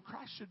body of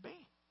Christ should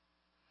be.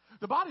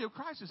 The body of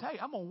Christ is, hey,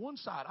 I'm on one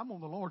side. I'm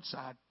on the Lord's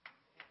side.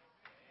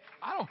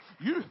 I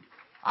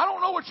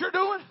don't know what you're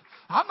doing.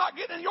 I'm not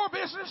getting in your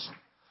business.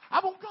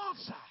 I'm on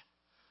God's side.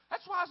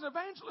 That's why as an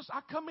evangelist,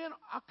 I come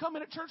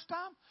in at church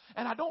time,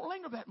 and I don't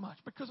linger that much.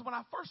 Because when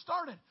I first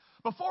started,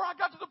 before I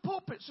got to the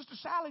pulpit, Sister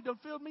Sally done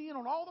filled me in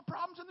on all the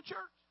problems in the church.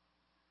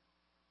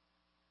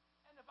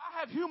 And if I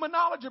have human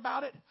knowledge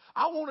about it,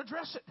 I won't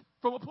address it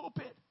from a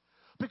pulpit.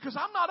 Because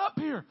I'm not up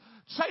here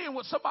saying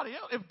what somebody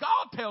else, if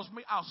God tells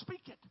me, I'll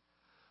speak it.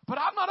 But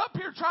I'm not up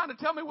here trying to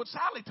tell me what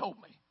Sally told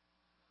me.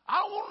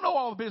 I don't want to know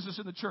all the business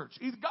in the church.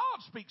 Either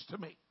God speaks to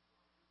me.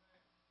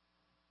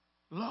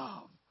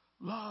 Love,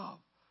 love,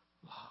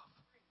 love.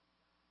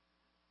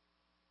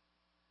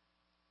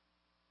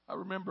 I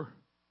remember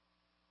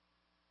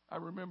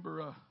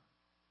when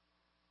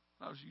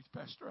I was youth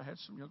pastor, I had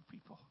some young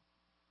people.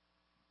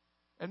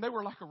 And they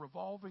were like a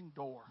revolving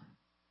door.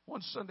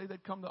 One Sunday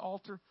they'd come to the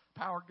altar,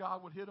 power of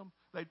God would hit them,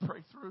 they'd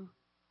pray through.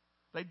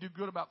 They'd do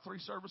good about 3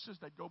 services,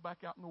 they'd go back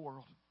out in the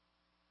world.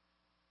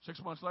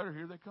 6 months later,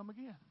 here they come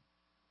again.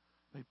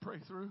 They'd pray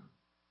through,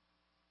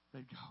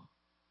 they'd go.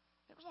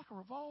 It was like a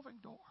revolving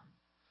door.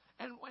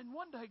 And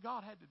one day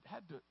God had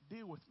to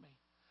deal with me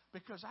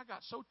because I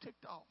got so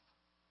ticked off.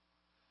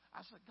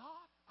 I said,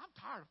 God, I'm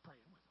tired of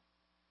praying with them.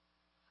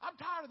 I'm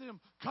tired of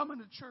them coming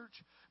to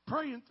church,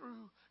 praying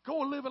through,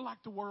 going living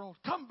like the world,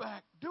 come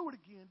back, do it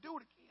again, do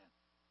it again.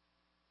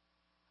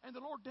 And the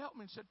Lord dealt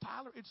me and said,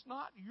 Tyler, it's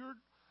not your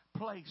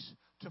place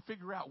to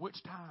figure out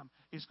which time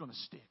is going to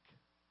stick.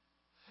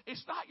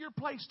 It's not your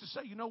place to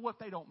say, you know what,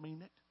 they don't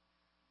mean it.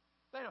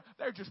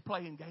 They're just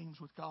playing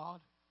games with God.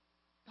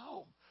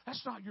 No,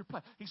 that's not your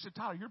place. He said,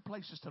 Tyler, your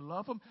place is to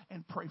love them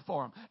and pray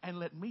for them and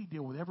let me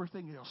deal with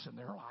everything else in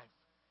their life.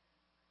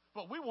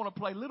 But we want to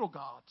play little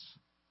gods.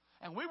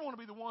 And we want to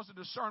be the ones to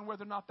discern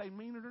whether or not they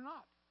mean it or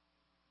not.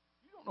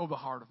 You don't know the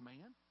heart of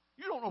man.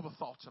 You don't know the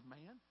thoughts of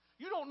man.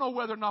 You don't know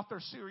whether or not they're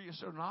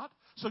serious or not.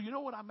 So you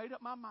know what? I made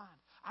up my mind.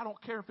 I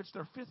don't care if it's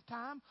their 5th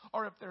time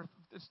or if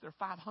it's their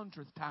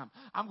 500th time.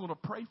 I'm going to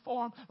pray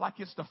for them like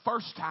it's the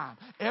first time.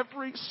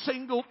 Every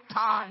single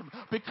time.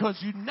 Because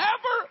you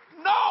never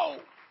know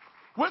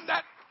when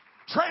that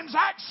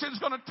transaction is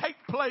going to take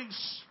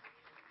place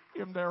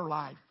in their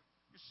life.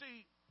 You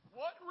see,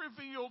 what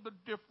revealed the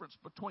difference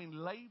between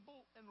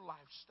label and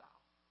lifestyle?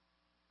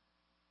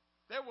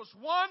 There was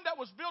one that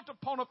was built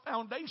upon a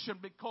foundation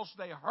because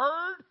they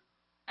heard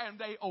and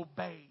they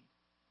obeyed.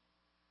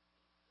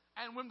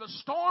 And when the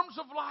storms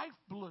of life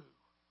blew,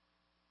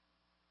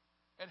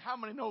 and how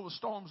many know the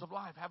storms of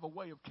life have a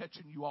way of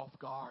catching you off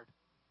guard?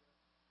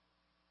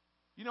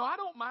 You know, I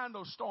don't mind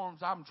those storms.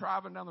 I'm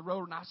driving down the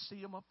road and I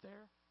see them up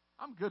there.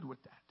 I'm good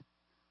with that.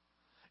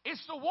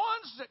 It's the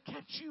ones that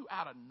catch you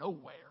out of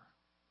nowhere.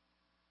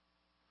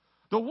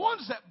 The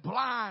ones that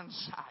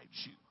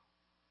blindside you.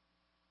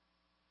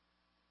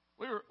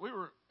 We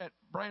were at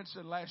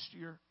Branson last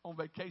year on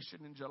vacation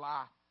in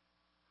July.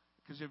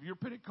 Because if you're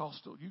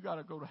Pentecostal, you got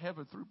to go to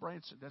heaven through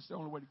Branson. That's the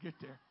only way to get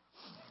there.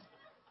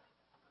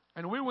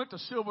 And we went to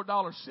Silver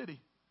Dollar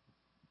City.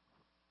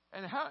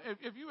 And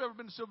if you've ever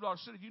been to Silver Dollar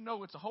City, you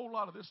know it's a whole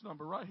lot of this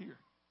number right here.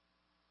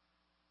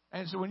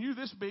 And so when you're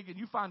this big and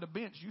you find a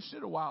bench, you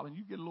sit a while and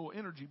you get a little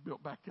energy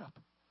built back up.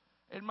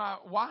 And my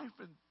wife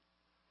and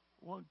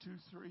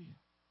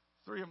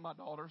 3 of my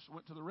daughters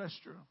went to the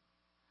restroom.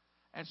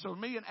 And so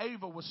me and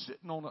Ava was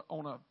sitting on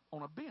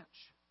a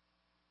bench.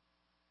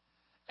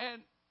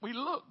 And we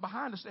looked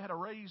behind us. They had a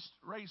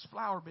raised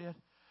flower bed,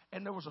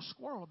 and there was a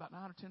squirrel about 9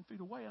 or 10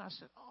 feet away. And I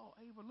said, "Oh,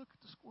 Ava, look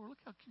at the squirrel. Look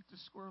how cute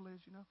this squirrel is,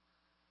 you know."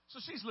 So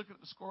she's looking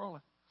at the squirrel,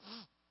 and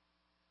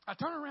I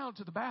turned around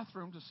to the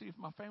bathroom to see if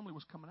my family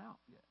was coming out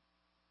yet.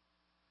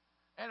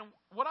 And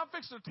what I'm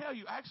fixing to tell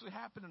you actually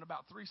happened in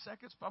about 3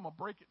 seconds, but I'm going to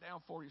break it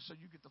down for you so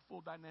you get the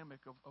full dynamic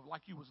of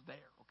like you was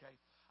there, okay?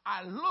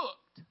 I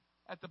looked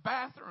at the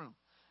bathroom,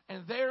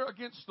 and there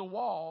against the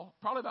wall,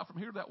 probably about from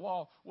here to that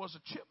wall, was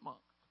a chipmunk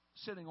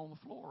sitting on the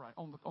floor, right,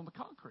 on the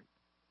concrete.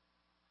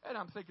 And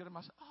I'm thinking to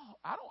myself,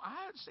 I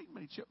haven't seen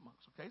many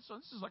chipmunks, okay? So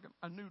this is like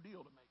a new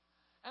deal to me.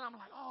 And I'm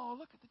like, oh,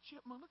 look at the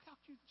chipmunk. Look how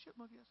cute the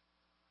chipmunk is.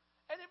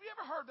 And have you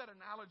ever heard that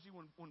analogy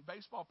when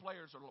baseball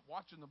players are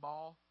watching the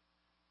ball?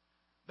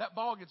 That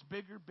ball gets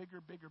bigger, bigger,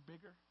 bigger,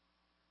 bigger.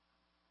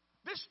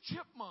 This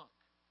chipmunk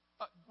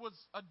was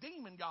a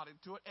demon got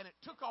into it, and it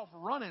took off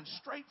running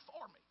straight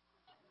for me.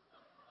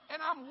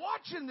 And I'm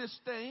watching this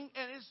thing,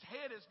 and his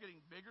head is getting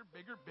bigger,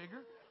 bigger,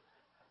 bigger.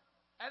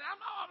 And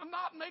I'm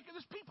not making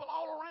this people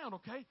all around,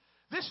 okay?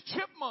 This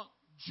chipmunk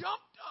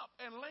jumped up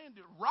and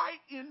landed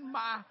right in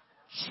my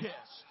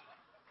chest.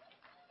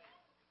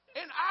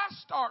 And I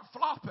start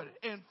flopping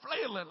and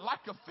flailing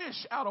like a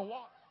fish out of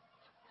water.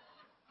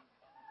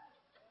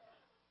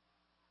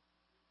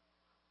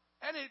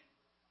 And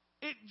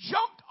it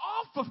jumped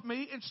off of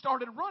me and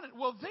started running.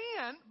 Well,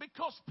 then,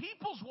 because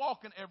people's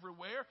walking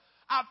everywhere,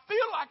 I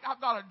feel like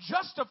I've got to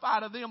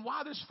justify to them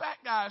why this fat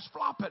guy is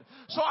flopping.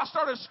 So I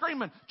started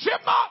screaming,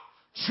 "Chipmunk!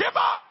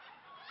 Chipmunk!"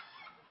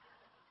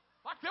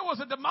 Like there was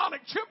a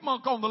demonic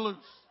chipmunk on the loose.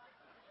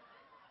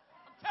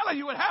 I'm telling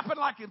you, it happened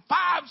like in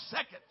 5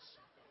 seconds.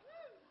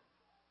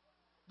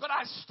 But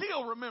I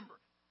still remember.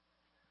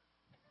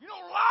 You know,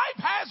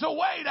 life has a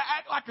way to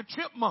act like a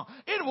chipmunk.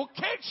 It will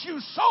catch you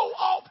so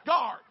off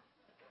guard.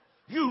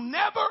 You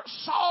never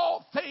saw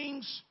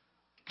things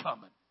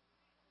coming.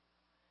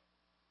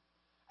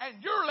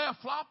 And you're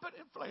left flopping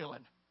and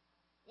flailing,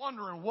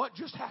 wondering what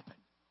just happened.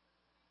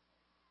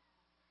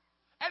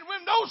 And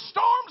when those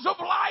storms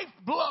of life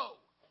blow,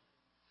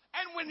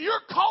 and when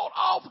you're caught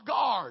off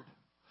guard,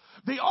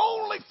 the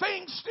only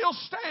thing still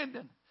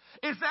standing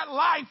is that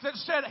life that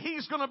said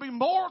He's going to be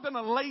more than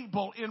a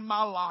label in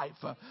my life.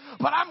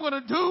 But I'm going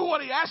to do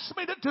what He asked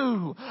me to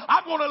do.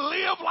 I'm going to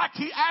live like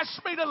He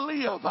asked me to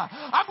live.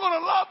 I'm going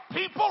to love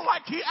people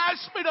like He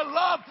asked me to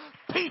love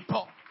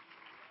people.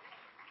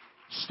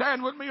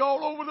 Stand with me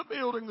all over the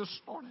building this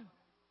morning.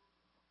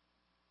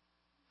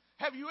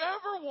 Have you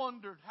ever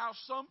wondered how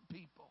some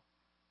people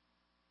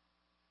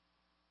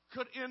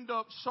could end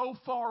up so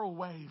far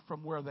away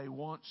from where they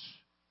once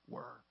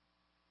were?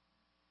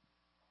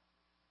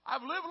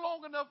 I've lived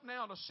long enough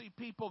now to see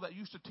people that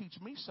used to teach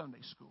me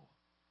Sunday school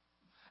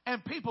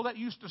and people that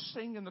used to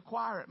sing in the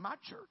choir at my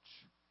church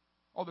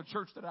or the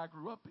church that I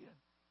grew up in.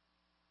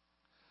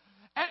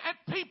 And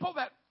people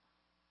that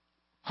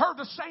heard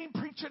the same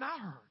preaching I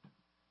heard,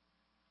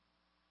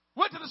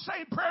 went to the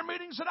same prayer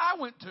meetings that I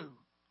went to.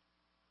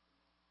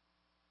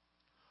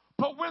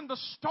 But when the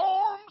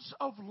storms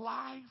of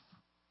life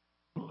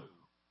blew,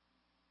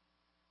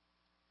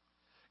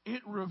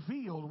 it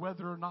revealed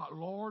whether or not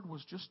Lord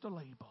was just a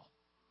label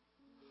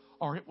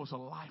or it was a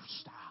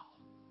lifestyle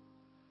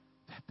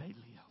that they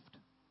lived.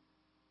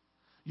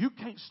 You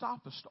can't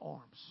stop the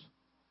storms.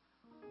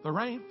 The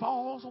rain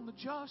falls on the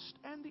just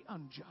and the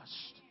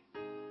unjust.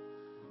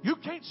 You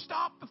can't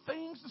stop the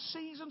things, the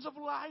seasons of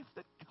life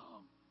that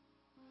come.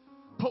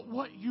 But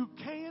what you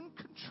can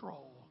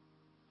control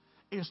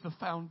is the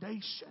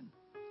foundation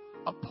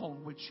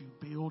upon which you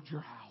build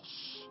your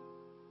house.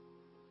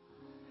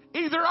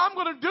 Either I'm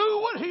going to do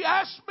what He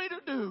asked me to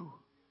do,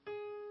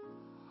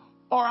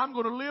 or I'm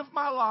going to live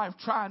my life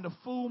trying to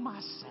fool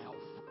myself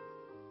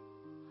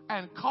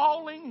and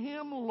calling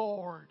Him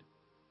Lord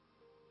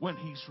when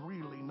He's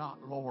really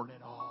not Lord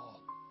at all.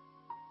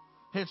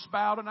 Heads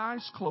bowed and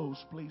eyes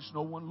closed, please.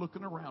 No one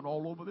looking around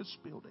all over this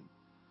building.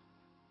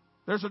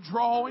 There's a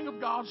drawing of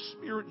God's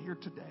Spirit here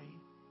today.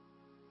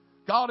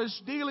 God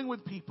is dealing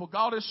with people.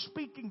 God is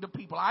speaking to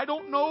people. I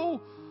don't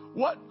know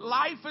what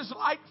life is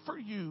like for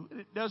you.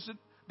 It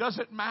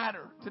doesn't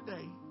matter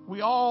today.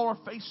 We all are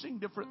facing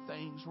different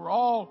things. We're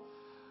all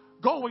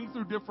going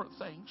through different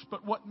things.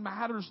 But what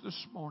matters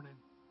this morning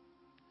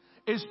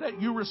is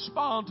that you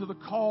respond to the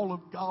call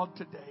of God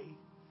today.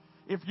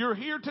 If you're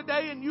here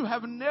today and you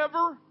have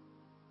never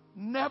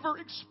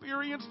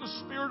experienced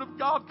the Spirit of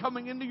God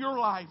coming into your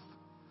life,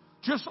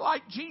 just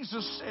like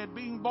Jesus said,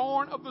 being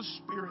born of the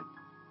Spirit.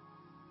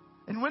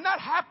 And when that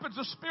happens,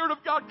 the Spirit of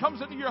God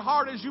comes into your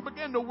heart as you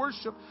begin to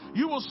worship.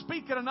 You will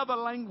speak in another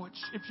language.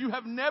 If you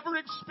have never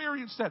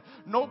experienced that,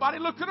 nobody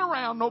looking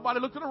around.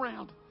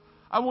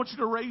 I want you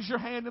to raise your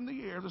hand in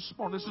the air this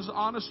morning. This is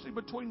honesty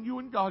between you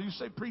and God. You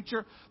say,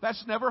 preacher,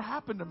 that's never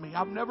happened to me.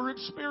 I've never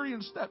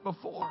experienced that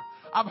before.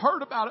 I've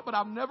heard about it, but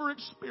I've never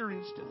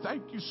experienced it.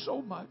 Thank you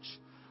so much.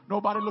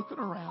 Nobody looking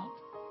around.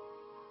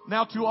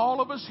 Now, to all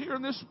of us here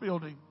in this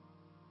building,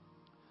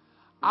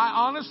 I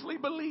honestly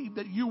believe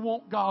that you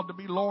want God to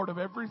be Lord of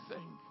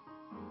everything,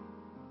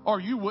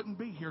 or you wouldn't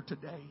be here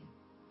today.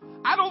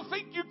 I don't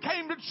think you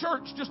came to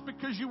church just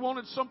because you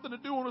wanted something to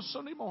do on a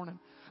Sunday morning.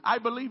 I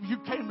believe you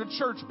came to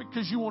church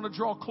because you want to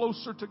draw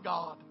closer to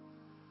God.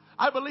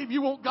 I believe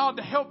you want God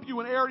to help you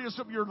in areas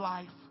of your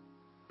life.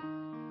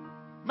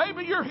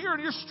 Maybe you're here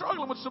and you're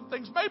struggling with some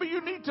things. Maybe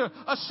you need to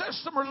assess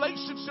some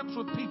relationships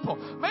with people.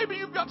 Maybe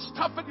you've got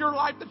stuff in your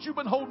life that you've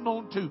been holding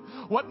on to.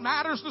 What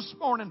matters this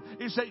morning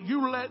is that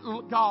you let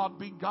God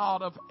be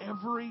God of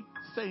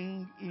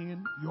everything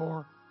in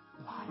your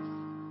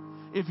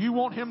life. If you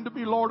want Him to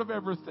be Lord of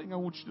everything, I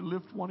want you to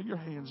lift one of your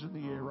hands in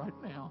the air right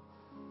now.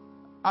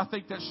 I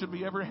think that should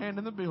be every hand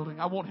in the building.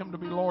 I want Him to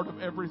be Lord of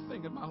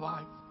everything in my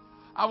life.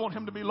 I want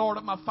Him to be Lord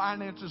of my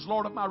finances,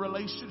 Lord of my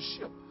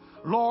relationship,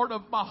 Lord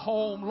of my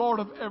home, Lord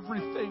of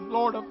everything,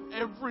 Lord of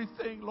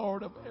everything,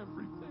 Lord of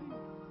everything.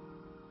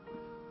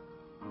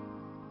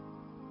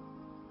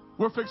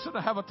 We're fixing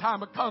to have a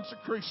time of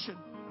consecration.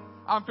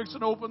 I'm fixing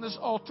to open this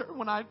altar.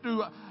 When I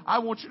do, I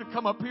want you to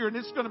come up here, and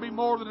it's going to be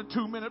more than a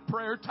 2-minute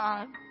prayer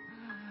time.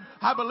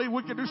 I believe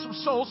we can do some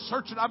soul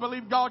searching. I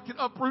believe God can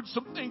uproot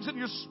some things in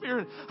your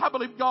spirit. I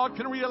believe God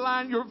can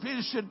realign your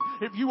vision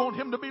if you want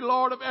Him to be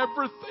Lord of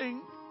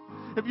everything.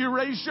 If you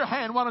raise your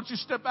hand, why don't you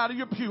step out of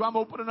your pew? I'm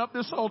opening up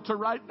this altar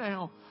right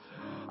now.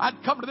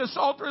 I'd come to this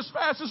altar as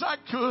fast as I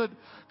could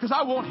because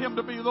I want Him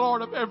to be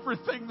Lord of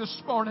everything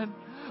this morning.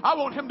 I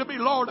want Him to be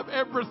Lord of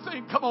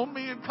everything. Come on,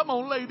 men. Come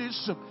on,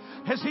 ladies.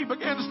 As He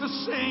begins to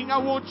sing, I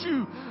want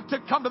you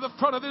to come to the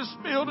front of this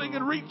building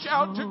and reach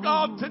out to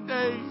God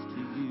today.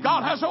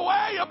 God has a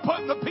way of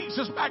putting the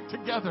pieces back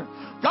together.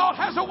 God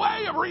has a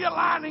way of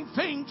realigning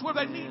things where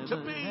they need to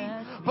be.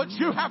 But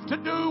you have to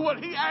do what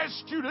He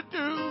asked you to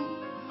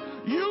do.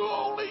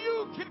 Only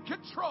you can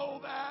control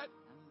that.